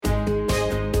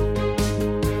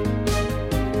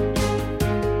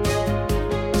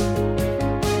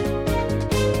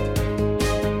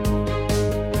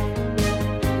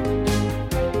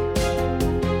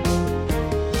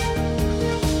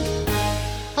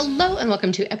Hello and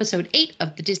welcome to episode 8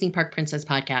 of the Disney Park Princess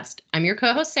podcast. I'm your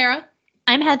co-host, Sarah.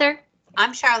 I'm Heather.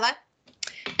 I'm Charlotte.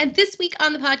 And this week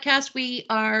on the podcast, we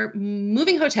are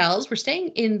moving hotels. We're staying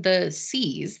in the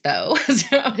seas, though.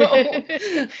 So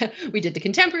we did the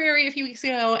Contemporary a few weeks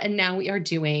ago, and now we are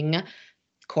doing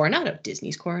Coronado,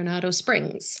 Disney's Coronado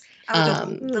Springs.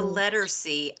 Oh, the letter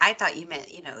C. I thought you meant,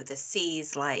 the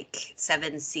C's like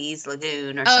Seven Seas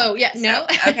Lagoon or something. Oh, yeah, no.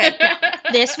 So, okay.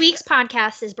 This week's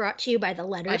podcast is brought to you by the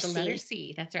letter C. By the letter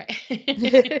C, that's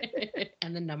right.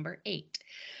 And the number 8,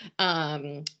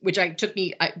 which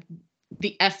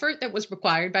the effort that was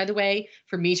required, by the way,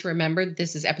 for me to remember that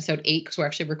this is episode 8, because we're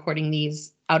actually recording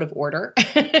these out of order.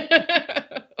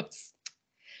 I was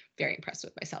very impressed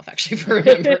with myself, actually, for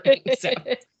remembering. So,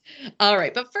 all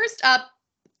right. But first up,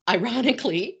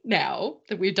 ironically, now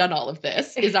that we've done all of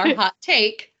this, is our hot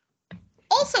take,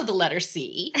 also the letter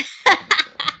C,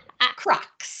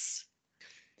 Crocs.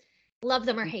 Love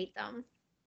them or hate them.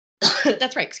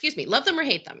 That's right. Excuse me. Love them or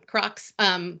hate them. Crocs.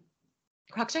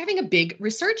 Crocs are having a big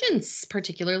resurgence,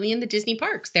 particularly in the Disney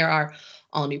parks. There are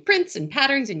all new prints and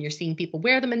patterns, and you're seeing people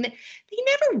wear them. And they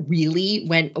never really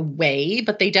went away,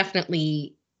 but they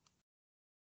definitely,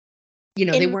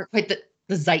 they weren't quite the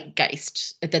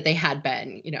zeitgeist that they had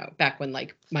been, back when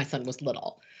like my son was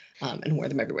little, and wore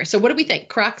them everywhere. So what do we think?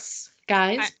 Crocs,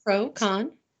 guys, pro,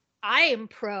 con? I am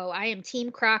pro. I am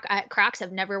team Croc. Crocs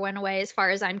have never went away as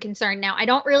far as I'm concerned. Now, I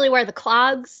don't really wear the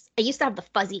clogs. I used to have the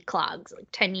fuzzy clogs like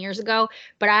 10 years ago,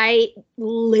 but I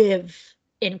live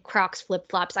in Crocs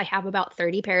flip-flops. I have about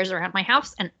 30 pairs around my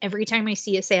house, and every time I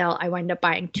see a sale, I wind up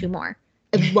buying 2 more.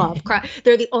 I love Crocs.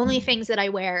 They're the only things that I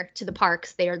wear to the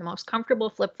parks. They are the most comfortable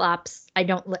flip-flops. I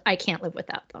can't live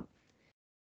without them.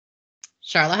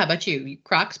 Charlotte, how about you?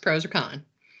 Crocs, pros or con?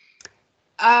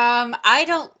 I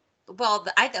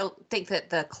don't think that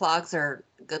the clogs are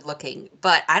good looking,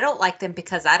 but I don't like them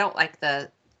because I don't like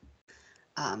the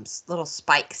little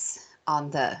spikes on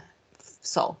the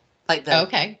sole.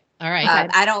 Okay. All right.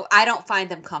 I don't find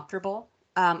them comfortable.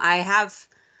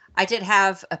 I did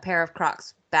have a pair of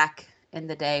Crocs back in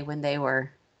the day when they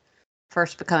were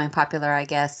first becoming popular, I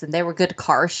guess, and they were good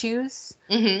car shoes.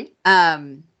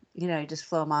 Mm-hmm. You just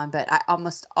flow them on, but I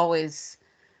almost always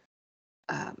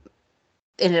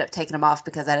ended up taking them off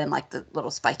because I didn't like the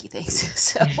little spiky things.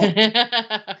 So I'm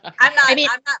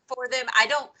not for them.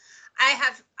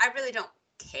 I really don't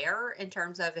care in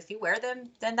terms of if you wear them,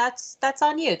 then that's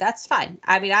on you. That's fine.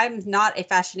 I mean, I'm not a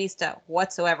fashionista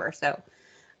whatsoever, so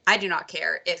I do not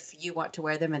care if you want to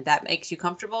wear them and that makes you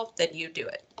comfortable, then you do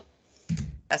it.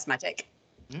 That's my take.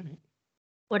 Mm-hmm.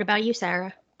 What about you,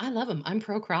 Sarah? I love them. I'm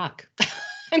pro Croc.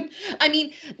 I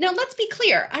mean, now let's be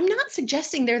clear. I'm not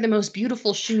suggesting they're the most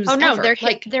beautiful shoes ever. Oh, no, they're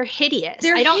hideous. They're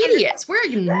hideous. We're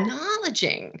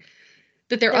acknowledging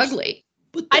that they're ugly.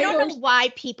 But I don't know why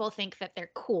people think that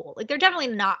they're cool. Like, they're definitely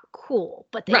not cool,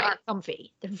 but they are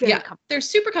comfy. They're very comfy. They're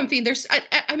super comfy.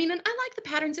 I mean, and I like the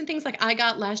patterns and things. Like, I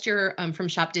got last year from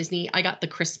Shop Disney, I got the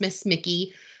Christmas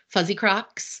Mickey fuzzy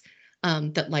Crocs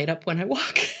that light up when I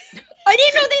walk. I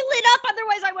didn't know they lit up.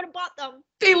 Otherwise, I would have bought them.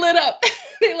 They lit up.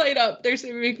 They light up. They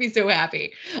make me so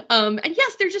happy. And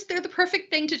yes, they're the perfect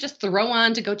thing to just throw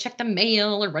on to go check the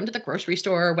mail or run to the grocery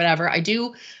store or whatever. I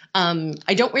do.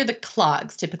 I don't wear the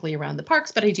clogs typically around the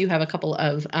parks, but I do have a couple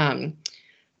of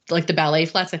like the ballet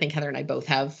flats. I think Heather and I both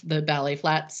have the ballet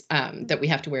flats that we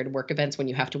have to wear to work events when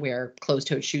you have to wear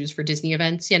closed-toed shoes for Disney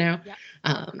events, Yep.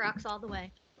 Crocs all the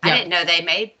way. I didn't know they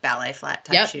made ballet flat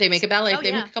type shoes. They make a ballet.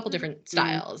 They make a couple different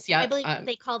styles. Yeah, I believe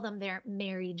they call them their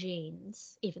Mary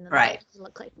Janes, even though they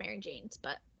look like Mary Janes.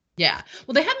 But yeah,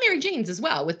 well, they have Mary Janes as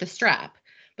well with the strap,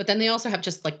 but then they also have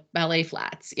just like ballet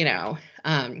flats, which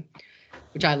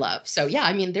I love. So yeah,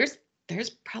 I mean, there's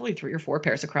probably 3 or 4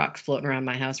 pairs of Crocs floating around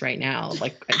my house right now.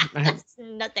 Like I have, that's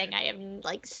nothing. I am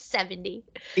like 70.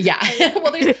 Yeah.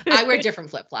 Well, I wear different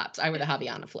flip-flops. I wear the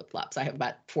Havaiana flip-flops. I have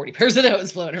about 40 pairs of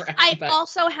those floating around. I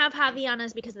also have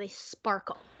Havaianas because they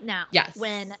sparkle. Now,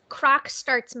 when Crocs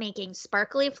starts making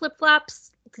sparkly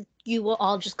flip-flops, you will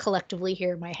all just collectively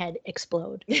hear my head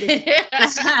explode.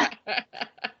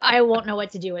 I won't know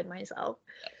what to do with myself.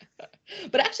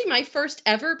 But actually, my first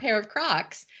ever pair of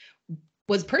Crocs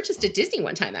was purchased at Disney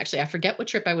one time, actually. I forget what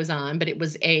trip I was on, but it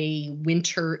was a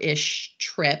winter-ish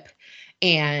trip.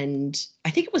 And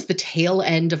I think it was the tail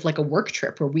end of like a work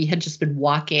trip where we had just been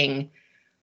walking,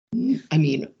 I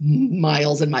mean,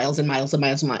 miles and miles and miles and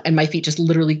miles and miles. And my feet just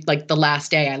literally, like the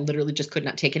last day, I literally just could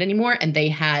not take it anymore. And they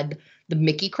had the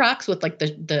Mickey Crocs with like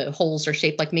the holes are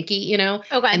shaped like Mickey, Okay.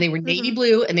 And they were navy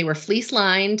blue and they were fleece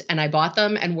lined. And I bought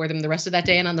them and wore them the rest of that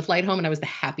day and on the flight home. And I was the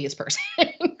happiest person.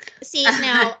 See,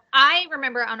 now I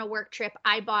remember on a work trip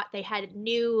they had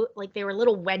new, like they were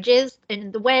little wedges,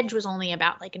 and the wedge was only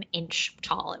about like an inch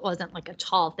tall. It wasn't like a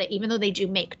tall thing, even though they do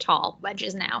make tall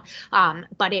wedges now.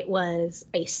 But it was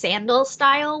a sandal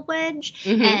style wedge,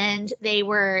 and they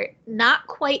were not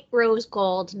quite rose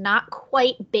gold, not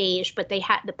quite beige, but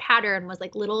the pattern was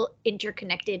like little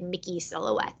interconnected Mickey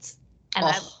silhouettes. And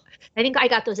I think I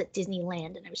got those at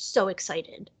Disneyland, and I was so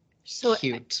excited. So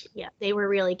cute. Yeah, they were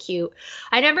really cute.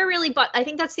 I never really bought, I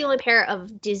think that's the only pair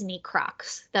of Disney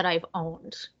Crocs that I've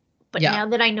owned. But now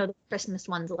that I know the Christmas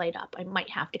ones light up, I might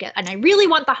have to get, and I really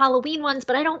want the Halloween ones,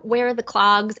 but I don't wear the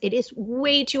clogs. It is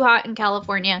way too hot in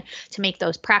California to make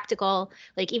those practical.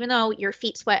 Like, even though your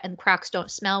feet sweat and Crocs don't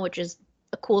smell, which is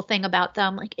a cool thing about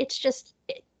them, like it's just,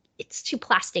 it's too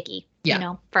plasticky, you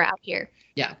know, for out here.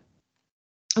 Yeah.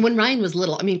 And when Ryan was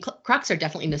little, I mean, Crocs are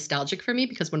definitely nostalgic for me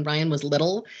because when Ryan was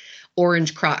little,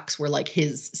 orange Crocs were like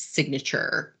his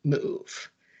signature move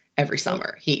every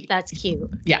summer. That's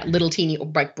cute. Yeah, little teeny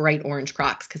bright orange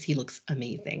Crocs because he looks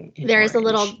amazing. There's a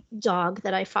little dog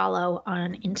that I follow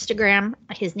on Instagram.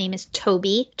 His name is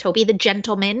Toby the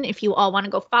Gentleman. If you all want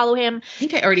to go follow him. I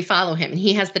think I already follow him, and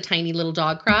he has the tiny little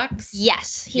dog Crocs.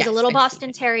 Yes, he's a little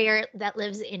Boston Terrier that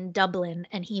lives in Dublin,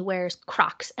 and he wears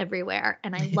Crocs everywhere,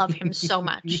 and I love him so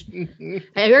much.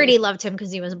 I already loved him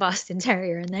because he was a Boston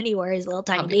Terrier, and then he wore his little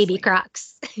tiny baby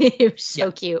Crocs. It was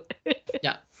so cute.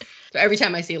 Yeah. So every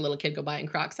time I see a little kid go by in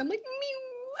Crocs, I'm like,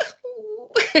 meow.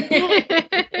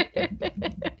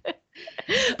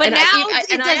 But now,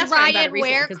 does Ryan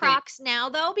wear Crocs now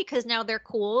though? Because now they're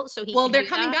cool. So they're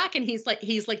coming back, and he's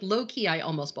like low key. I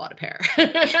almost bought a pair.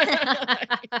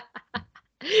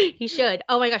 He should.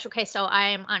 Oh my gosh. Okay, so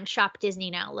I'm on Shop Disney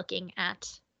now, looking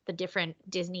at the different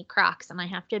Disney Crocs, and I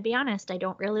have to be honest, I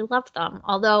don't really love them.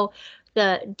 Although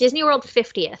the Disney World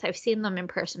 50th, I've seen them in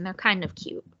person. They're kind of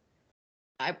cute.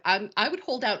 I would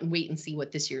hold out and wait and see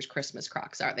what this year's Christmas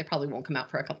Crocs are. They probably won't come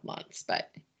out for a couple months, but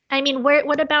I mean,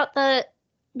 what about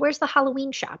where's the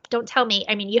Halloween shop? Don't tell me.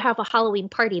 I mean, you have a Halloween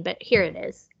party, but here it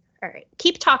is. All right.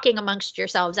 Keep talking amongst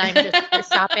yourselves. I'm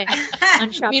just shopping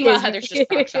on Shop Meanwhile, Disney. Heather's just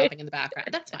Croc shopping in the background.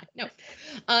 That's fine. No.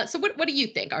 So what do you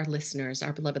think, our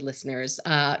beloved listeners?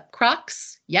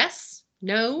 Crocs, yes,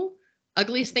 no?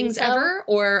 Ugliest things ever,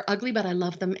 or ugly, but I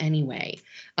love them anyway.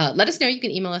 Let us know. You can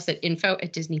email us at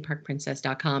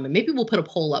info@disneyparkprincess.com, and maybe we'll put a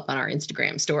poll up on our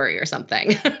Instagram story or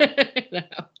something.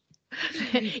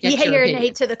 You're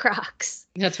nay to the Crocs.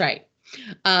 That's right.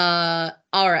 All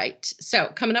right. So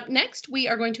coming up next, we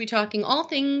are going to be talking all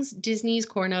things Disney's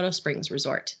Coronado Springs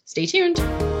Resort. Stay tuned.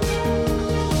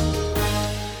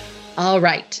 All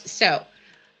right. So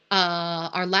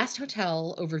our last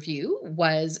hotel overview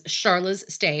was Charla's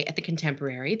stay at the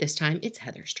Contemporary. This time it's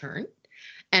Heather's turn.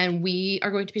 And we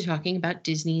are going to be talking about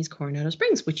Disney's Coronado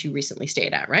Springs, which you recently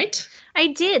stayed at, right? I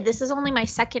did. This is only my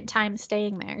second time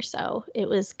staying there. So it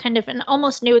was kind of an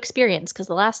almost new experience because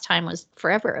the last time was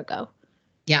forever ago.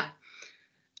 Yeah.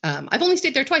 I've only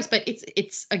stayed there twice, but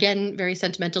it's again, very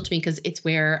sentimental to me because it's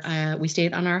where we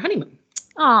stayed on our honeymoon.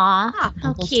 Aw,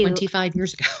 how cute. 25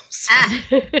 years ago. So.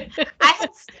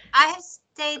 I have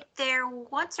stayed there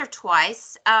once or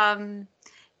twice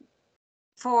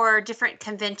for different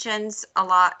conventions. A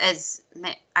lot,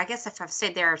 I guess if I've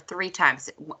stayed there 3 times,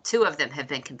 2 of them have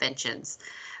been conventions.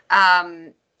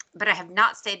 But I have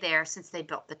not stayed there since they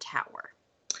built the tower.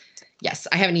 Yes,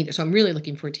 I haven't either. So I'm really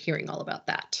looking forward to hearing all about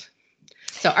that.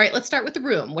 So, all right, let's start with the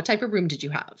room. What type of room did you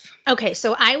have? Okay,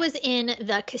 so I was in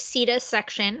the casita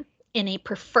section in a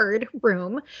preferred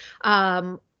room.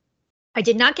 I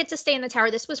did not get to stay in the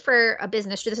tower. This was for a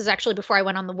business. This is actually before I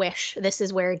went on the Wish. This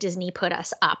is where Disney put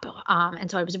us up. And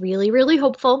so I was really, really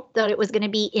hopeful that it was going to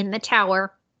be in the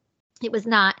tower. It was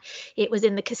not. It was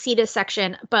in the casita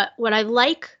section. But what I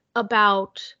like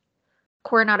about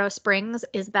Coronado Springs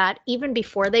is that even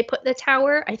before they put the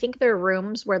tower, I think their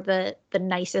rooms were the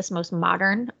nicest, most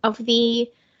modern of the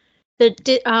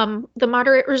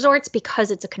moderate resorts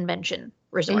because it's a convention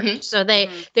resort. Mm-hmm. So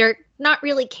they're not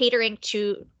really catering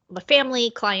to the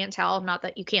family clientele, not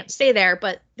that you can't stay there,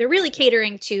 but they're really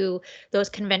catering to those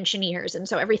conventioneers. And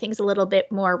so everything's a little bit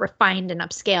more refined and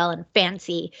upscale and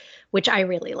fancy, which I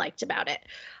really liked about it.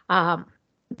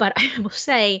 But I will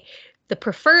say the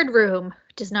preferred room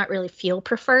does not really feel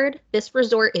preferred. This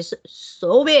resort is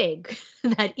so big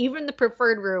that even the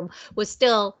preferred room was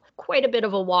still quite a bit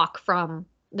of a walk from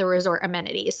the resort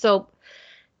amenities. So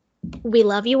we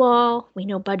love you all. We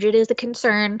know budget is a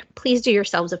concern. Please do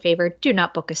yourselves a favor. Do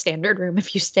not book a standard room.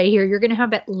 If you stay here, you're going to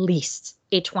have at least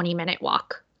a 20-minute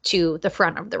walk to the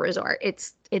front of the resort.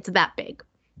 It's that big.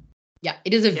 Yeah,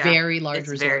 it is a Yeah, very large it's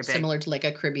resort, very big. similar to like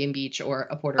a Caribbean beach or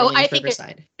a Port Oh, Orleans I think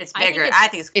Riverside. It's I think bigger. it's I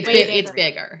think It's way big. It's bigger.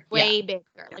 bigger. Way Yeah.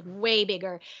 bigger, like way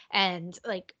bigger. And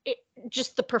like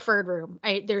just the preferred room.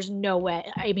 There's no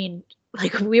way. I mean,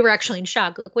 like we were actually in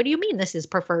shock. Like, what do you mean this is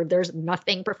preferred? There's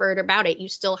nothing preferred about it. You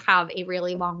still have a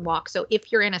really long walk. So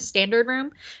if you're in a standard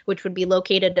room, which would be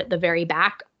located at the very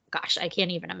back, gosh, I can't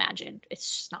even imagine. It's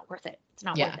just not worth it. It's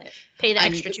not worth it. Pay the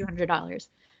extra $200.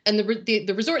 And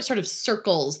the resort sort of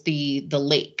circles the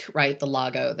lake, right? The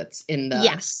lago that's in the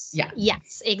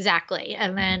Yes, exactly.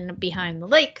 And then behind the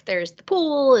lake, there's the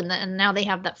pool, and now they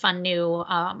have that fun new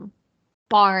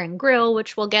bar and grill,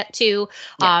 which we'll get to.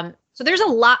 Yeah. So there's a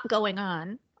lot going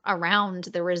on around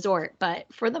the resort, but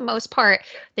for the most part,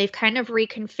 they've kind of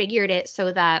reconfigured it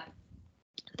so that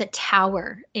the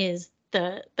tower is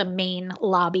the main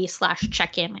lobby /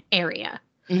 check-in area.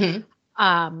 Mm-hmm.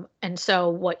 And so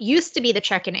what used to be the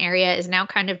check-in area is now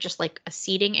kind of just like a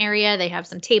seating area. They have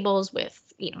some tables with,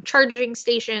 charging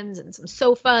stations and some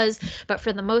sofas, but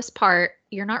for the most part,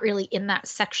 you're not really in that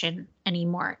section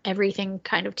anymore. Everything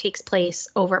kind of takes place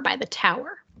over by the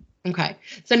tower. Okay.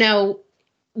 So now,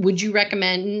 would you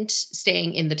recommend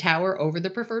staying in the tower over the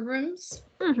preferred rooms?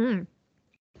 Mm-hmm.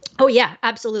 Oh, yeah,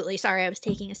 absolutely. Sorry, I was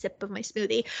taking a sip of my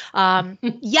smoothie.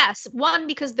 Yes, one,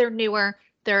 because they're newer.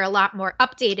 They're a lot more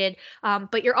updated,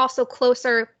 but you're also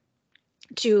closer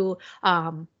to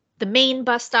the main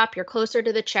bus stop. You're closer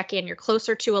to the check-in. You're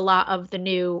closer to a lot of the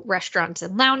new restaurants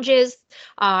and lounges.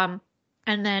 And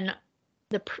then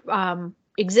the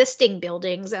existing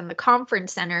buildings and the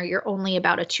conference center, you're only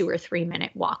about a 2 or 3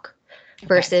 minute walk.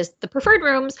 Versus the preferred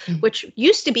rooms, which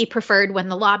used to be preferred when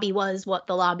the lobby was what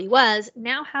the lobby was,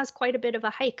 now has quite a bit of a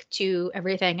hike to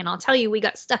everything. And I'll tell you, we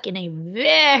got stuck in a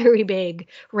very big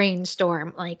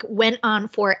rainstorm, like went on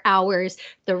for hours,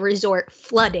 the resort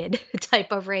flooded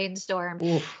type of rainstorm.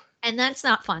 Oof. And that's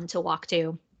not fun to walk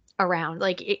to around.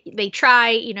 Like they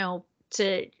try,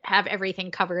 to have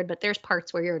everything covered, but there's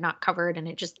parts where you're not covered, and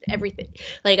it just everything.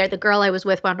 Like the girl I was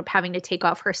with wound up having to take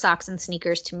off her socks and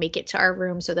sneakers to make it to our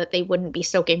room so that they wouldn't be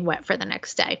soaking wet for the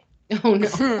next day. Oh no!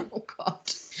 Oh God!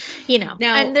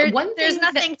 Now, and there's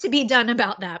nothing to be done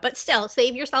about that, but still,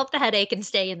 save yourself the headache and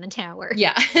stay in the tower.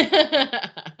 Yeah.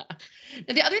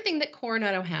 The other thing that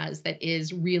Coronado has that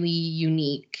is really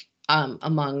unique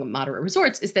among moderate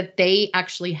resorts is that they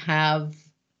actually have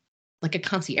like a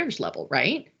concierge level,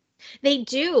 right? They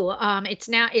do.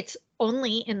 It's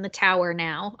only in the tower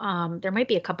now. There might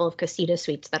be a couple of casita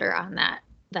suites that are on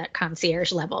that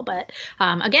concierge level, but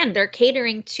again, they're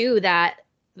catering to that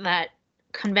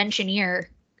conventioneer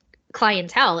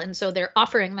clientele, and so they're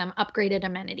offering them upgraded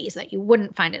amenities that you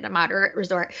wouldn't find at a moderate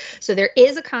resort. So there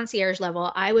is a concierge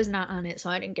level. I was not on it, so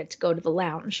I didn't get to go to the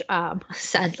lounge,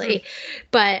 sadly.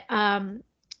 But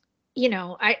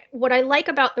what I like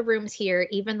about the rooms here,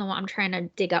 even though I'm trying to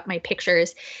dig up my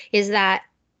pictures, is that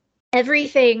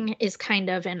everything is kind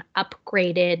of an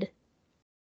upgraded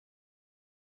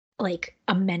like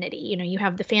amenity. You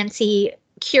have the fancy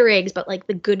Keurigs, but like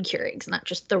the good Keurigs, not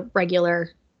just the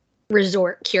regular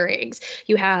resort Keurigs.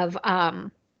 You have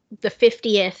the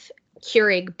 50th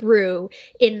Keurig brew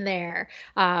in there.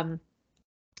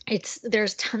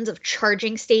 There's tons of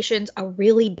charging stations, a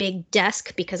really big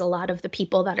desk, because a lot of the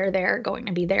people that are there are going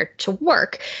to be there to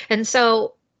work. And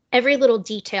so every little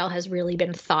detail has really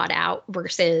been thought out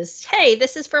versus, hey,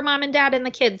 this is for mom and dad and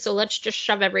the kids, so let's just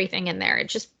shove everything in there. It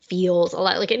just feels a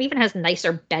lot like it even has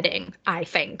nicer bedding, I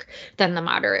think, than the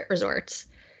moderate resorts.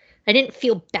 I didn't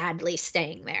feel badly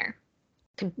staying there.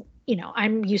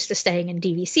 I'm used to staying in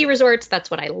DVC resorts. That's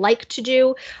what I like to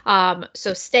do.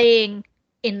 So staying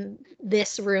in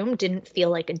this room didn't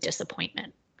feel like a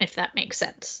disappointment, if that makes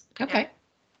sense. Okay.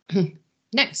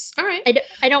 Nice. All right.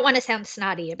 I don't want to sound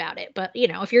snotty about it, but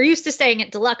if you're used to staying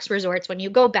at deluxe resorts, when you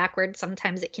go backwards,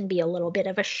 sometimes it can be a little bit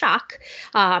of a shock.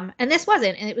 And this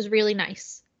wasn't, and it was really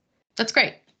nice. That's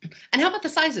great. And how about the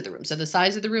size of the room? So the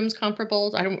size of the room's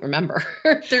comparable? I don't remember.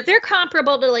 They're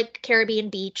comparable to like Caribbean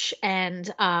Beach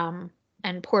and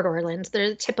Port Orleans. They're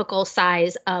the typical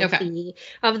size of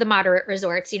the moderate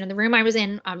resorts. The room I was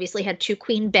in obviously had 2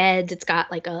 queen beds. It's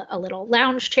got like a little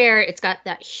lounge chair. It's got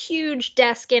that huge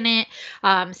desk in it,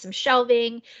 some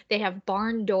shelving. They have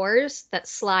barn doors that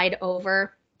slide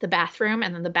over the bathroom,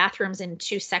 and then the bathroom's in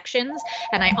 2 sections.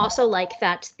 And I also like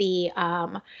that the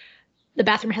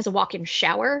bathroom has a walk-in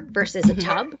shower versus a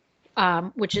tub.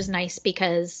 Which is nice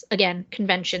because, again,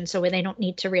 convention, so they don't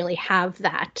need to really have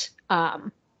that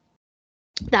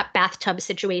bathtub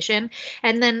situation.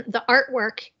 And then the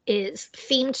artwork is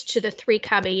themed to the 3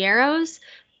 caballeros,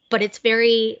 but it's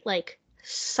very like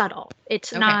subtle.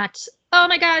 It's not, oh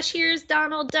my gosh, here's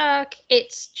Donald Duck.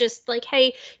 It's just like,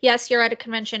 hey, yes, you're at a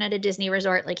convention at a Disney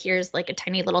resort. Like, here's like a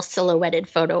tiny little silhouetted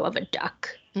photo of a duck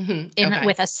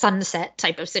with a sunset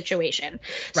type of situation.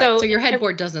 Right. So your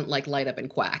headboard doesn't like light up and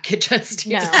quack. It just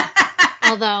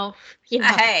Although,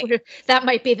 that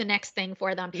might be the next thing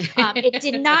for them. It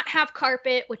did not have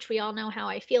carpet, which we all know how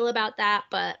I feel about that,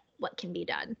 but what can be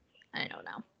done? I don't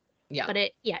know. Yeah.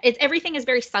 But everything is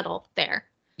very subtle there.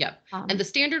 Yeah. And the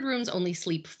standard rooms only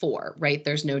sleep 4, right?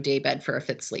 There's no day bed for a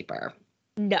 5th sleeper.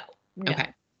 No. Okay.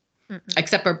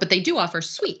 But they do offer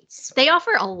suites. They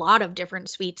offer a lot of different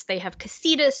suites. They have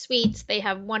casita suites. They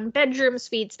have 1-bedroom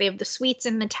suites. They have the suites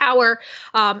in the tower.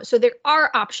 So there are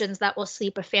options that will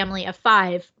sleep a family of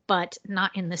 5, but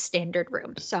not in the standard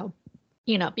room. So,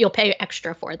 you'll pay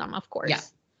extra for them, of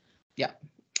course. Yeah.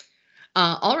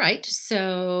 All right.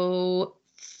 So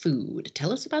food.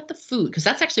 Tell us about the food, because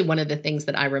that's actually one of the things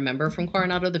that I remember from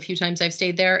Coronado the few times I've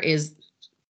stayed there is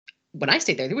when I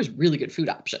stayed there was really good food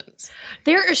options.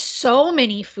 There are so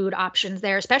many food options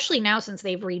there, especially now since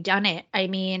they've redone it. I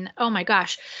mean, oh my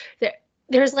gosh,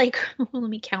 there's like, let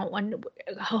me count 1,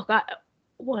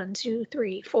 2,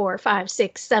 3, 4, 5,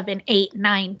 6, 7, 8,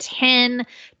 9,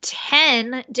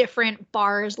 10 different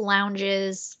bars,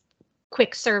 lounges,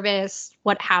 quick service,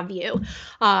 what have you.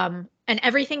 And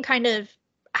everything kind of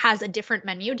has a different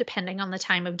menu depending on the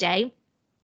time of day.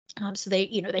 So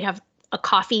they have a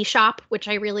coffee shop, which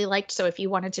I really liked. So if you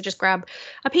wanted to just grab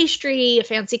a pastry, a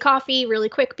fancy coffee really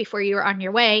quick before you were on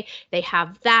your way, they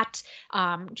have that.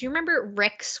 Do you remember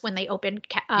Rick's when they opened?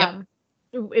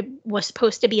 It was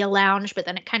supposed to be a lounge, but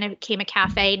then it kind of became a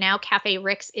cafe. Now Cafe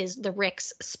Rick's is the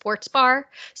Rick's sports bar.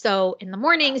 So in the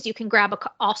mornings you can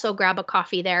also grab a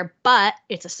coffee there, but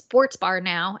it's a sports bar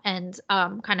now and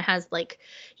kind of has like,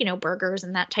 burgers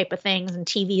and that type of things and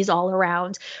TVs all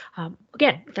around.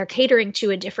 Again, they're catering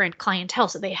to a different clientele.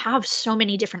 So they have so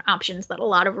many different options that a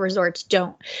lot of resorts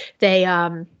don't. They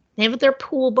have their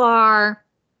pool bar.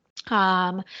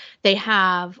 They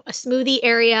have a smoothie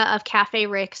area of Cafe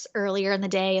Rick's earlier in the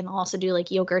day, and they'll also do like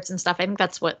yogurts and stuff. I think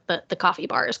that's what the coffee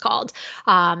bar is called.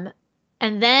 And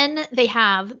then they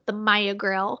have the Maya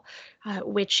Grill,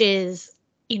 which is,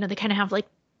 they kind of have like,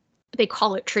 they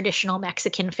call it traditional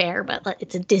Mexican fare, but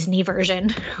it's a Disney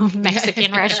version of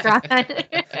Mexican restaurant. I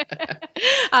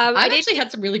actually had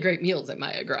some really great meals at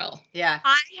Maya Grill. Yeah.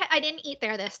 I didn't eat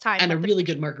there this time. And a really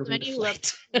good margarita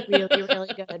flight. Really,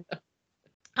 really good.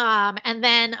 And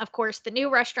then, of course, the new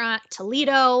restaurant,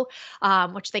 Toledo,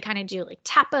 which they kind of do like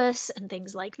tapas and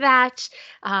things like that.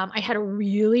 I had a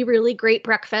really, really great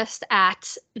breakfast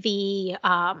at the,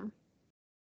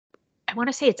 I want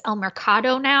to say it's El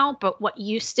Mercado now, but what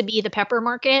used to be the Pepper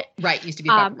Market. Right, used to be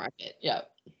the Pepper Market, yeah.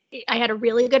 I had a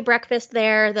really good breakfast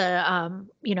there.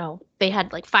 They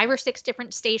had like 5 or 6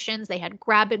 different stations. They had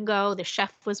grab and go. The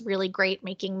chef was really great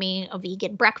making me a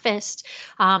vegan breakfast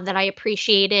that I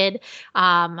appreciated.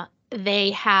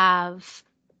 They have,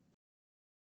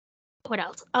 what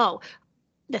else? Oh,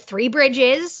 the Three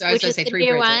Bridges, so which is the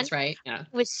new one, right? Yeah,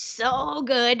 was so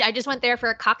good. I just went there for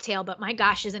a cocktail, but my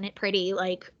gosh, isn't it pretty?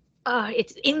 Like,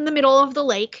 it's in the middle of the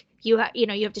lake. You have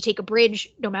to take a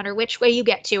bridge no matter which way you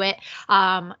get to it.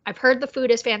 I've heard the food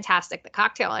is fantastic. The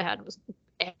cocktail I had was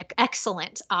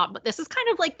excellent. But this is kind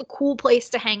of like the cool place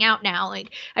to hang out now.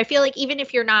 Like, I feel like even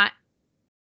if you're not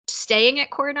staying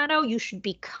at Coronado, you should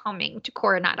be coming to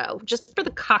Coronado just for the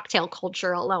cocktail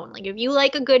culture alone. Like, if you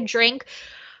like a good drink,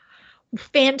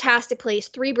 fantastic place,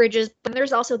 Three Bridges. But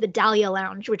there's also the Dahlia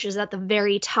Lounge, which is at the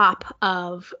very top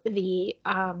of the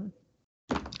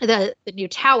new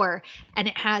tower, and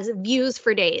it has views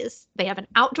for days. They have an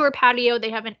outdoor patio, they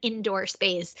have an indoor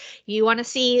space. You want to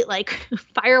see like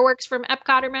fireworks from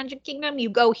Epcot or Magic Kingdom, you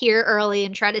go here early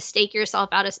and try to stake yourself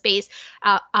out of space.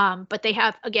 But they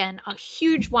have, again, a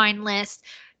huge wine list,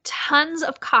 tons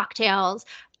of cocktails,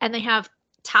 and they have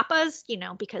tapas,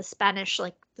 because Spanish,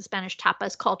 like the Spanish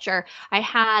tapas culture. I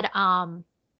had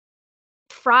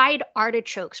fried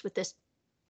artichokes with this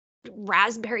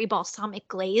raspberry balsamic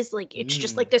glaze. Like, it's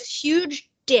just like this huge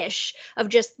dish of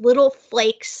just little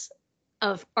flakes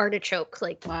of artichoke.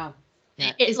 Like, wow.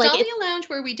 Yeah. Is like Dahlia Lounge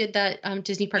where we did that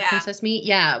Disney Park Princess meet?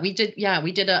 Yeah, we did. Yeah,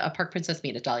 we did a Park Princess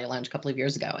meet at Dahlia Lounge a couple of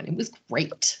years ago, and it was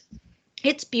great.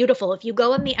 It's beautiful. If you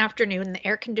go in the afternoon, the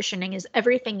air conditioning is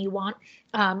everything you want,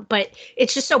 but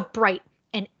it's just so bright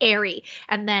and airy.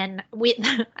 And then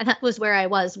that was where I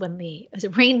was when the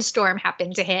rainstorm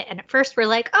happened to hit. And at first we're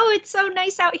like, oh, it's so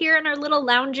nice out here in our little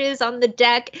lounges on the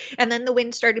deck. And then the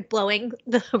wind started blowing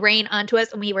the rain onto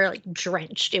us and we were like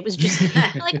drenched. It was just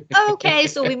like, okay.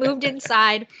 So we moved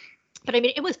inside, but I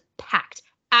mean, it was packed.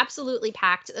 absolutely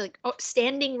packed, like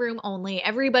standing room only.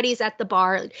 Everybody's at the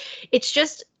bar. It's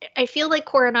just, I feel like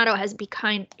Coronado has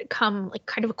become like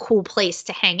kind of a cool place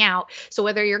to hang out. So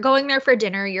whether you're going there for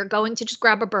dinner, you're going to just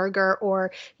grab a burger,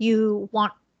 or you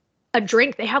want a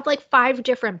drink, they have like 5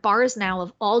 different bars now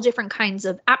of all different kinds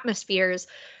of atmospheres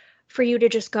for you to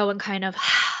just go and kind of,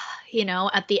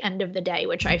 at the end of the day,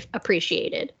 which I've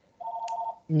appreciated.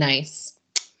 Nice.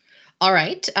 All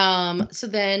right. So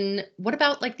then what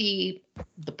about like the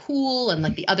pool and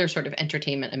like the other sort of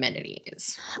entertainment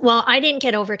amenities? Well, I didn't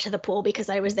get over to the pool because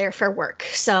I was there for work,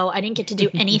 so I didn't get to do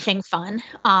anything fun.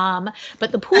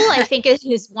 But the pool, I think,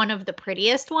 is one of the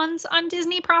prettiest ones on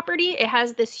Disney property. It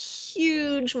has this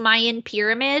huge Mayan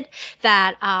pyramid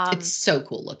that it's so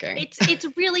cool looking. It's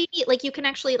really neat. Like you can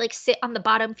actually like sit on the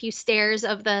bottom few stairs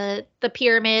of the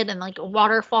pyramid, and like a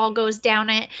waterfall goes down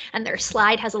it, and their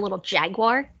slide has a little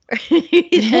jaguar. That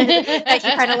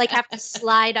you kind of like have to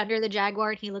slide under the jaguar,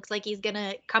 and he looks like he's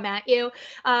gonna come at you.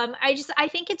 I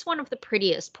think it's one of the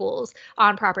prettiest pools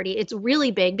on property. It's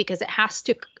really big because it has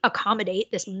to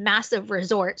accommodate this massive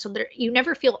resort, so you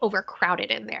never feel overcrowded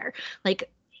in there.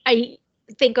 Like I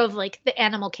think of like the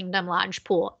Animal Kingdom Lodge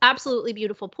pool, absolutely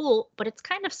beautiful pool, but it's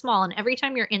kind of small, and every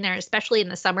time you're in there, especially in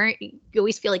the summer, you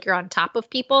always feel like you're on top of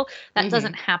people. That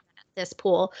doesn't happen this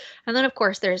pool. And then of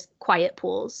course there's quiet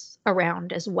pools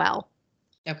around as well.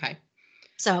 Okay.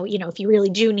 So, if you really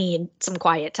do need some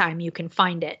quiet time, you can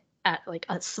find it at like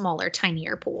a smaller,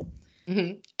 tinier pool.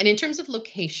 And in terms of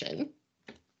location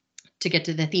to get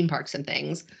to the theme parks and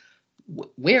things,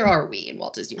 where are we in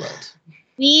Walt Disney World?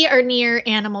 We are near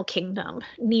Animal Kingdom,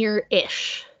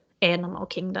 near-ish Animal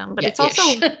Kingdom, but it's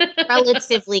also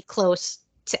relatively close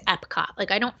to Epcot.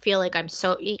 Like I don't feel like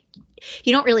you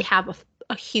don't really have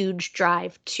a huge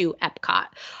drive to Epcot.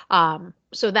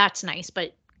 So that's nice,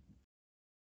 but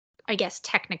I guess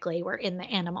technically we're in the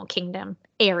Animal Kingdom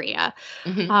area.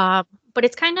 But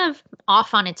it's kind of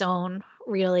off on its own,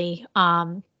 really.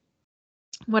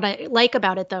 What I like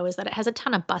about it, though, is that it has a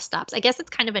ton of bus stops. I guess it's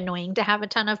kind of annoying to have a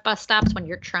ton of bus stops when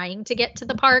you're trying to get to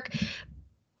the park,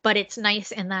 but it's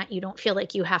nice in that you don't feel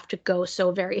like you have to go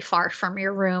so very far from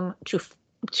your room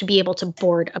to be able to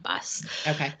board a bus.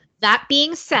 Okay. That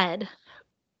being said,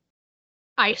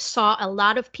 I saw a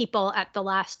lot of people at the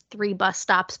last 3 bus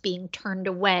stops being turned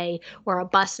away, or a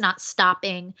bus not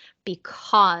stopping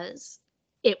because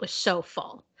it was so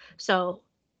full. So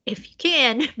if you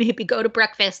can, maybe go to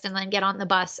breakfast and then get on the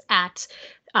bus at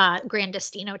Grand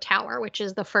Destino Tower, which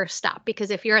is the first stop. Because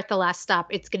if you're at the last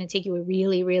stop, it's going to take you a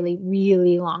really, really,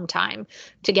 really long time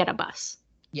to get a bus.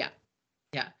 Yeah.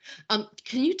 Yeah.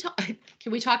 Can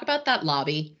we talk about that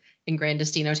lobby in Grand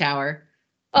Destino Tower?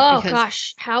 Oh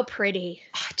gosh, how pretty.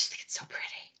 I just think it's so pretty.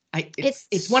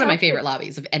 It's one of my favorite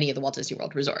lobbies of any of the Walt Disney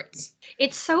World resorts.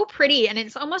 It's so pretty, and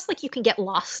it's almost like you can get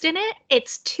lost in it.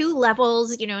 It's 2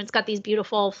 levels, it's got these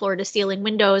beautiful floor to ceiling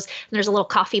windows, and there's a little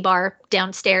coffee bar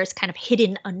downstairs kind of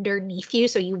hidden underneath you.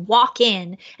 So you walk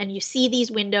in and you see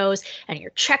these windows, and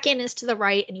your check-in is to the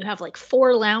right, and you have like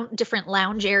 4 different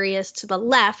lounge areas to the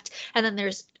left, and then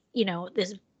there's,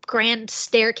 this grand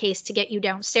staircase to get you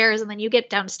downstairs, and then you get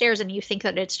downstairs and you think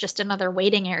that it's just another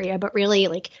waiting area, but really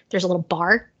like there's a little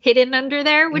bar hidden under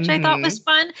there, which I thought was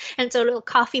fun. And so a little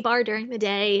coffee bar during the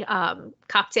day,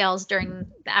 cocktails during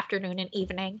the afternoon and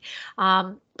evening,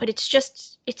 but it's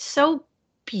so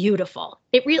beautiful.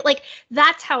 It really, like,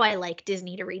 that's how I like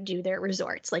Disney to redo their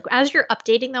resorts. Like as you're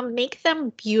updating them, make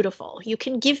them beautiful. You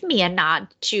can give me a nod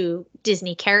to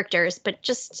Disney characters, but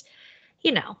just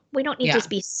we don't need to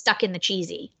be stuck in the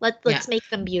cheesy. Let's make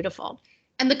them beautiful.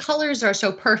 And the colors are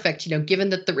so perfect, given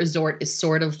that the resort is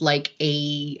sort of like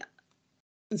a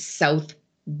Southwest,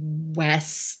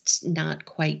 not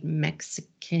quite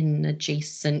Mexican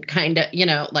adjacent kind of,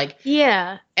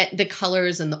 the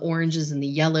colors and the oranges and the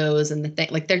yellows and the thing,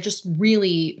 like they're just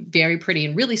really very pretty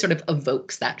and really sort of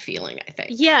evokes that feeling, I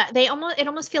think. Yeah, it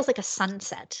almost feels like a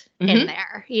sunset in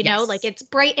there, like it's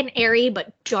bright and airy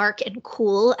but dark and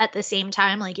cool at the same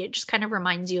time. Like it just kind of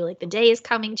reminds you like the day is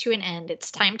coming to an end.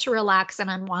 It's time to relax and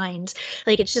unwind.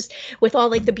 Like it's just with all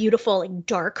like the beautiful like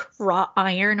dark raw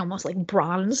iron, almost like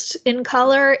bronzed in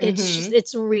color.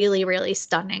 It's really, really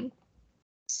stunning.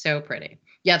 So pretty.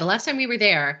 Yeah, the last time we were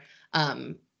there,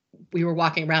 we were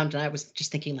walking around and I was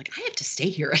just thinking like, I have to stay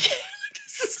here again.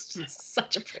 This is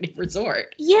such a pretty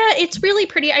resort. Yeah, it's really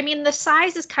pretty. I mean, the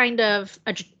size is kind of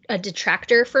a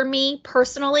detractor for me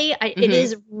personally. It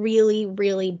is really,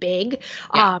 really big.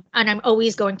 And I'm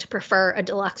always going to prefer a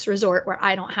deluxe resort where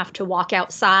I don't have to walk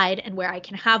outside and where I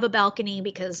can have a balcony,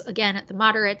 because again, at the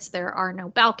moderates, there are no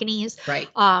balconies. Right.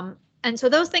 And so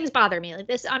those things bother me. Like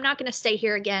this, I'm not going to stay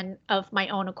here again of my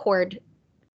own accord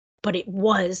but it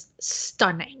was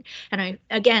stunning. And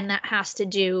again, that has to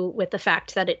do with the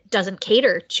fact that it doesn't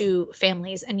cater to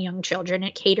families and young children.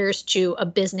 It caters to a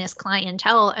business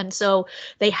clientele. And so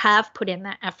they have put in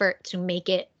that effort to make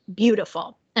it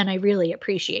beautiful. And I really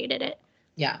appreciated it.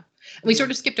 Yeah. We sort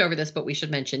of skipped over this, but we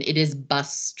should mention it is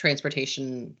bus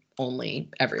transportation only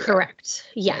everywhere. Correct.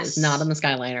 Yes. It is not on the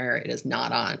Skyliner. It is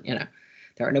not on,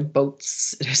 there are no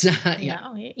boats. There's not,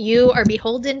 No, you are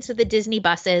beholden to the Disney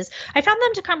buses. I found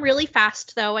them to come really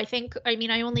fast, though. I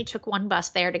only took one bus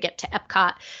there to get to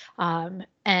Epcot.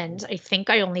 And I think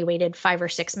I only waited 5 or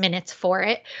 6 minutes for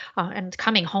it. And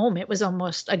coming home, it was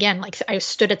almost, again, like I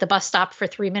stood at the bus stop for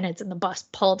 3 minutes and the bus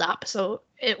pulled up. So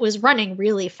it was running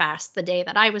really fast the day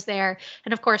that I was there.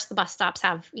 And of course, the bus stops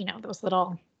have, those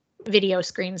little video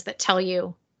screens that tell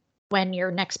you when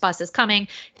your next bus is coming.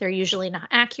 They're usually not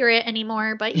accurate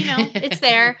anymore, but it's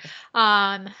there.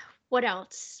 What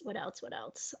else?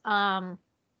 Oh,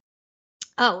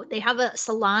 they have a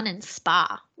salon and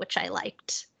spa, which I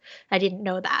liked. I didn't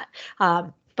know that.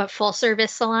 But full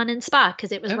service salon and spa,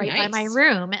 because it was right by my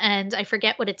room. And I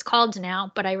forget what it's called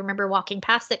now, but I remember walking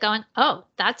past it going, oh,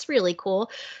 that's really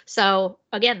cool. So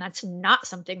again, that's not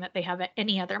something that they have at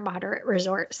any other moderate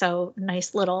resort. So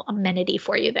nice little amenity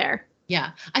for you there.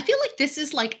 Yeah. I feel like this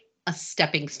is like a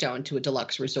stepping stone to a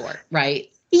deluxe resort, right?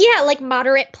 Yeah, like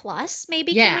moderate plus,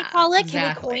 maybe. Can we call it?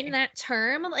 Exactly. Can we coin that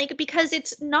term? Like, because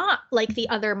it's not like the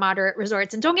other moderate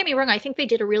resorts. And don't get me wrong, I think they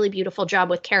did a really beautiful job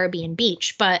with Caribbean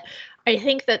Beach, but I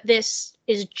think that this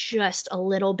is just a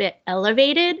little bit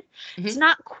elevated. Mm-hmm. It's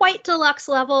not quite deluxe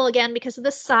level, again, because of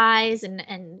the size and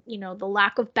the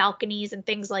lack of balconies and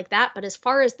things like that. But as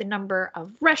far as the number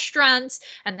of restaurants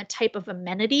and the type of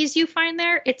amenities you find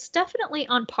there, it's definitely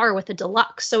on par with a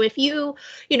deluxe. So if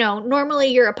normally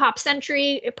you're a Pop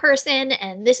Century person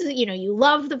and this is, you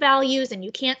love the values and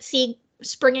you can't see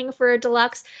springing for a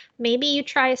deluxe, maybe you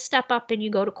try a step up and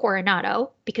you go to Coronado,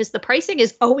 because the pricing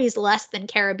is always less than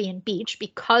Caribbean Beach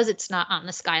because it's not on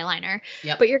the Skyliner.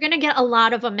 Yep. But you're going to get a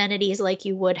lot of amenities like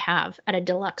you would have at a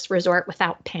deluxe resort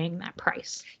without paying that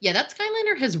price. Yeah, that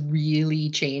Skyliner has really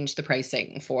changed the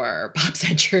pricing for Pop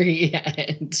Century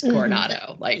and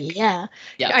Coronado. Yeah.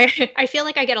 I feel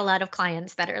like I get a lot of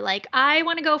clients that are like, I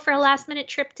want to go for a last minute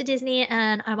trip to Disney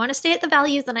and I want to stay at the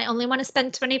values and I only want to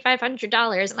spend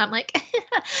 $2,500. And I'm like,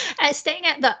 staying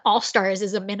at the All-Stars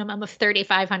is a minimum of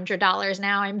 $3,500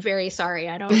 now. I'm very sorry.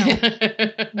 I don't know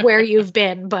where you've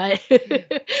been, but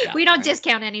we don't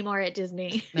discount anymore at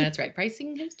Disney. That's right.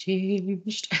 Pricing has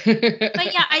changed.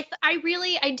 But yeah,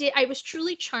 I was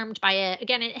truly charmed by it.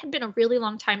 Again, it had been a really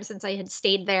long time since I had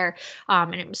stayed there.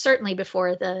 And it was certainly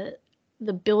before the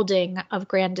building of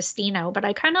Grand Destino, but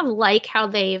I kind of like how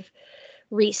they've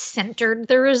recentered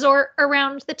the resort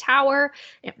around the tower.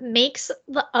 It makes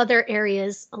the other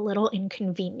areas a little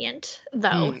inconvenient,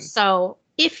 though. So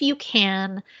if you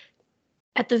can,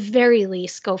 at the very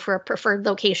least, go for a preferred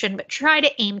location, but try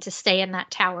to aim to stay in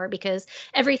that tower because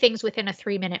everything's within a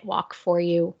 3-minute walk for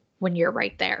you when you're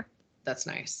right there. That's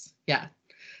nice. Yeah.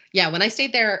 Yeah, when I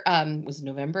stayed there, was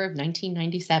November of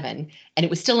 1997, and it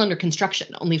was still under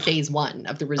construction. Only phase 1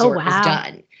 of the resort was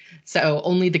done. So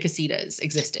only the casitas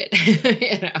existed,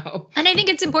 And I think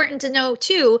it's important to know,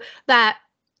 too, that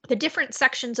the different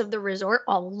sections of the resort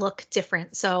all look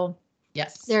different. So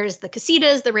yes, there's the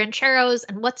casitas, the rancheros,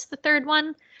 and what's the third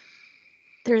one?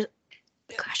 Is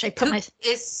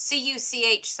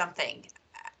CUCH something.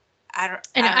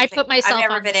 I put myself I've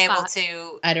never on been the able spot.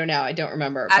 to. I don't know. I don't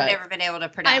remember. I've never been able to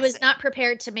pronounce. I was not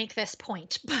prepared to make this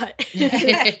point, but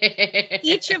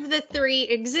each of the 3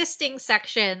 existing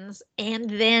sections and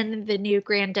then the new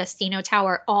Grand Destino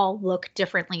Tower all look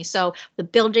differently. So the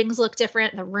buildings look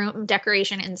different. The room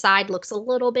decoration inside looks a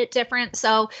little bit different.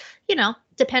 So,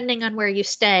 depending on where you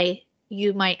stay,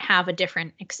 you might have a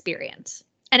different experience.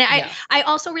 And I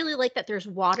also really like that there's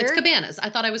water. It's cabanas. I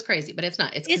thought I was crazy, but it's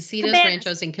not. It's casitas,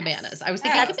 ranchos, and cabanas. I was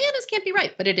thinking cabanas can't be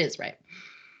right, but it is right.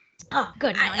 Oh,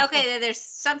 good. Okay, there's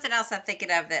something else I'm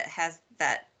thinking of that has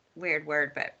that weird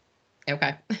word, but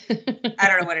okay. I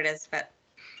don't know what it is, but.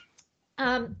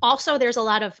 Also, there's a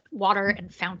lot of water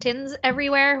and fountains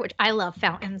everywhere, which I love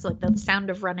fountains. Like the sound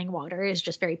of running water is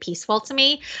just very peaceful to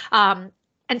me.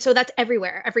 And so that's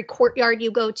everywhere. Every courtyard you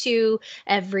go to,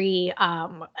 every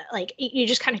you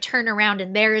just kind of turn around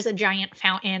and there's a giant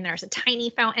fountain. There's a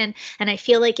tiny fountain, and I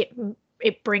feel like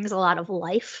it brings a lot of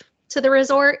life to the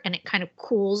resort and it kind of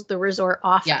cools the resort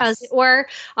off, as it were.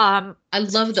 I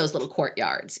love those little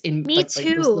courtyards. Me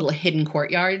too. Those little hidden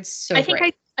courtyards. So I think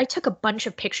great. I took a bunch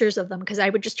of pictures of them because I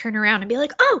would just turn around and be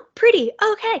like, oh, pretty.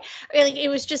 Okay. Like,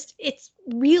 it's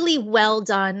really well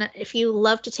done. If you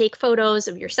love to take photos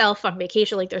of yourself on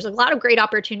vacation, like there's a lot of great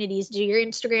opportunities to do your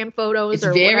Instagram photos It's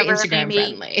or very whatever Instagram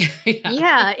friendly.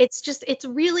 Yeah, it's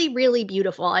really, really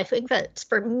beautiful. I think that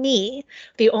for me,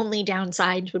 the only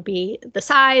downside would be the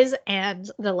size and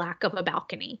the lack of a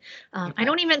balcony. I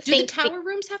don't even think the tower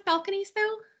rooms have balconies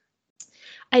though?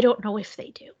 I don't know if they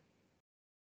do.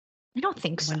 I don't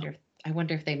think so. I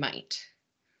wonder if they might.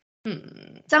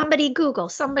 Somebody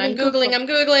Google. I'm Googling.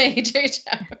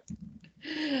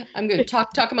 I'm good.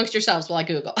 Talk amongst yourselves while I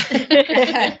Google.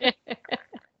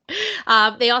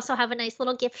 They also have a nice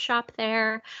little gift shop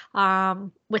there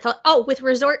with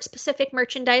resort specific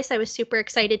merchandise. I was super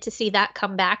excited to see that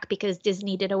come back because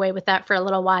Disney did away with that for a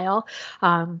little while.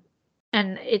 And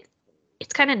it's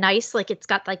kind of nice. Like it's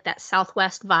got like that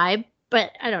Southwest vibe.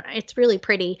 But I don't know. It's really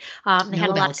pretty. They had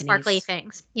a lot of sparkly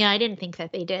things. Yeah, I didn't think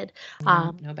that they did.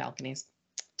 No balconies.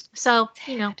 So,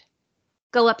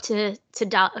 go up to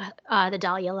the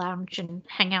Dahlia Lounge and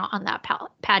hang out on that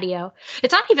patio.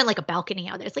 It's not even like a balcony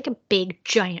out there. It's like a big,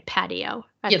 giant patio.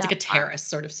 Yeah, it's like a terrace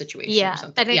sort of situation or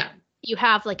something. And you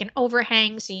have like an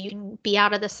overhang so you can be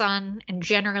out of the sun and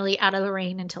generally out of the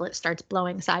rain until it starts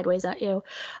blowing sideways at you.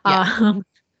 Yeah.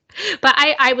 But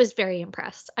I was very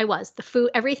impressed. The food,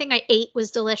 everything I ate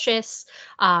was delicious.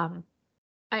 The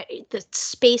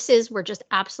spaces were just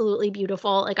absolutely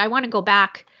beautiful. Like I want to go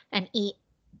back and eat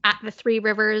at the Three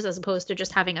Rivers as opposed to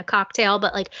just having a cocktail.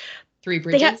 But like Three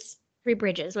Bridges. Three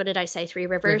Bridges. What did I say? Three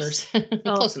Rivers.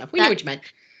 Close enough. We knew what you meant.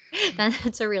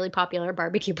 That's a really popular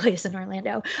barbecue place in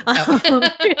Orlando.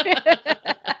 I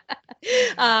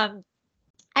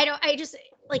just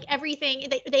like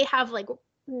everything. They have like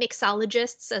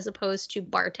mixologists as opposed to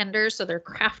bartenders, so they're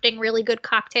crafting really good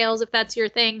cocktails if that's your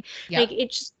thing. Like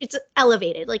it's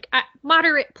elevated, like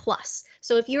moderate plus.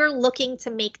 So if you're looking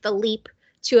to make the leap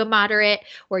to a moderate,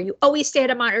 or you always stay at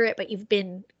a moderate but you've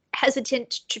been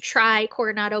hesitant to try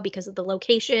Coronado because of the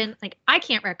location, like I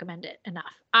can't recommend it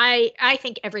enough. I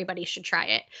think everybody should try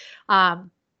it. I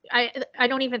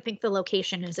don't even think the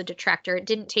location is a detractor. It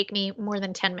didn't take me more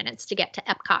than 10 minutes to get to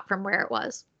Epcot from where it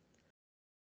was.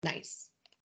 Nice.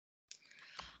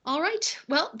 All right.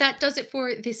 Well, that does it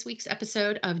for this week's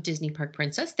episode of Disney Park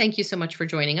Princess. Thank you so much for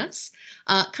joining us.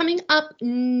 Coming up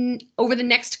over the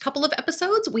next couple of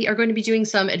episodes, we are going to be doing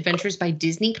some Adventures by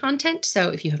Disney content. So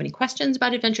if you have any questions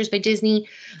about Adventures by Disney,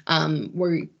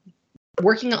 we're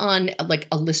working on like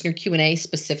a listener Q&A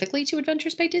specifically to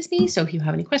Adventures by Disney. So if you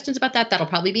have any questions about that, that'll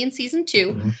probably be in season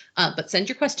 2. But send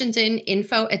your questions in,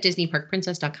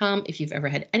 info@disneyparkprincess.com. If you've ever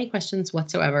had any questions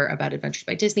whatsoever about Adventures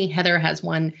by Disney. Heather has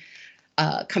one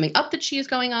coming up that she is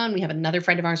going on. We have another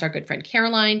friend of ours, our good friend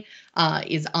Caroline,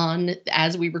 is on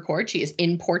as we record. She is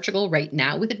in Portugal right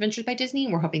now with Adventures by Disney.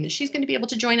 And we're hoping that she's going to be able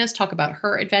to join us, talk about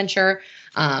her adventure.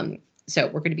 So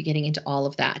we're going to be getting into all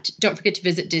of that. Don't forget to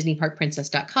visit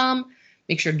disneyparkprincess.com.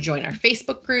 Make sure to join our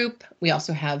Facebook group. We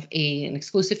also have an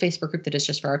exclusive Facebook group that is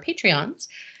just for our Patreons.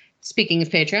 Speaking of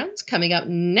Patreons, coming up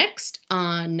next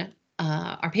on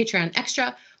our Patreon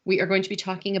Extra, we are going to be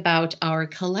talking about our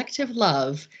collective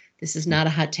love. This is not a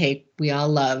hot take. We all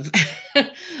love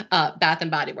Bath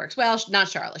and Body Works. Well, not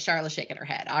Charlotte. Charlotte's shaking her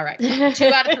head. All right. 2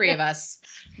 out of 3 of us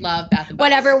love Bath and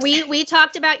Body Works. We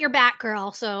talked about your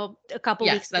Batgirl, so a couple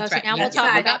weeks ago. That's right. So now we'll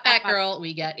talk about Batgirl.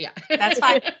 We get, That's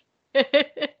fine.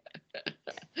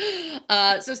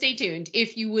 So stay tuned.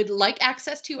 If you would like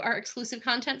access to our exclusive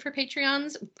content for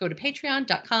Patreons, go to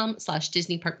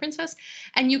patreon.com/Disney Park Princess,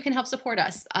 and you can help support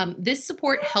us. This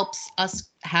support helps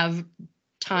us have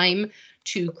time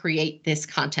to create this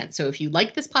content. So if you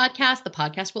like this podcast, the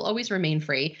podcast will always remain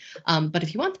free. But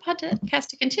if you want the podcast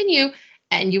to continue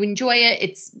and you enjoy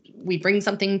it, we bring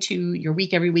something to your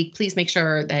week every week. Please make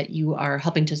sure that you are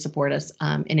helping to support us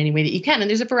in any way that you can. And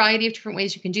there's a variety of different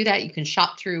ways you can do that. You can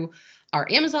shop through our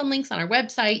Amazon links on our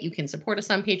website. You can support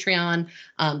us on Patreon.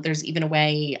 There's even a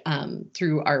way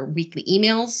through our weekly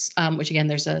emails, which again,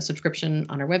 there's a subscription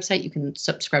on our website. You can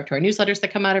subscribe to our newsletters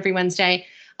that come out every Wednesday.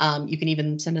 You can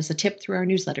even send us a tip through our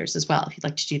newsletters as well if you'd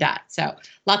like to do that. So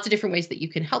lots of different ways that you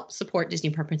can help support Disney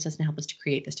Park Princess and help us to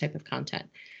create this type of content.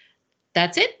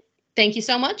 That's it. Thank you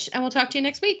so much, and we'll talk to you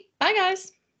next week. Bye,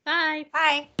 guys. Bye.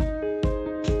 Bye.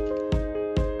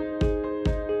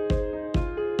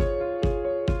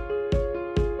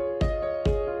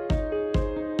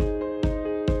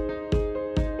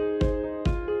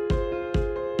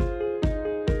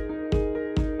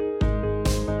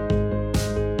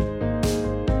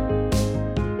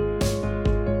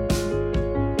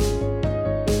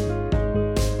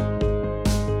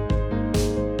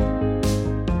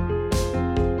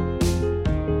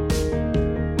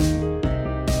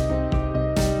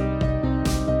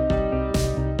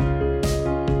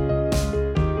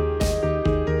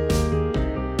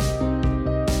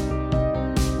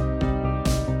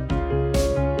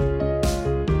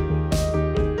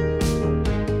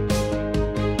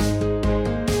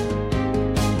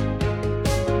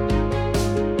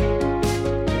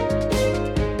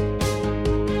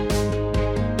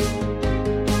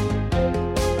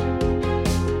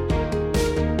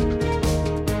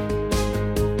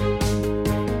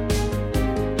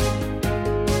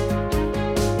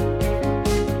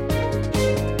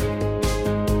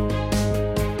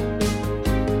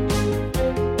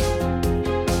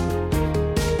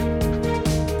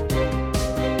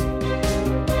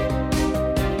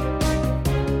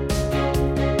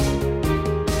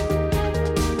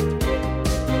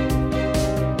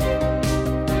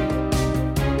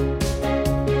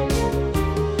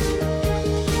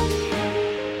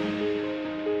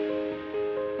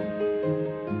 you.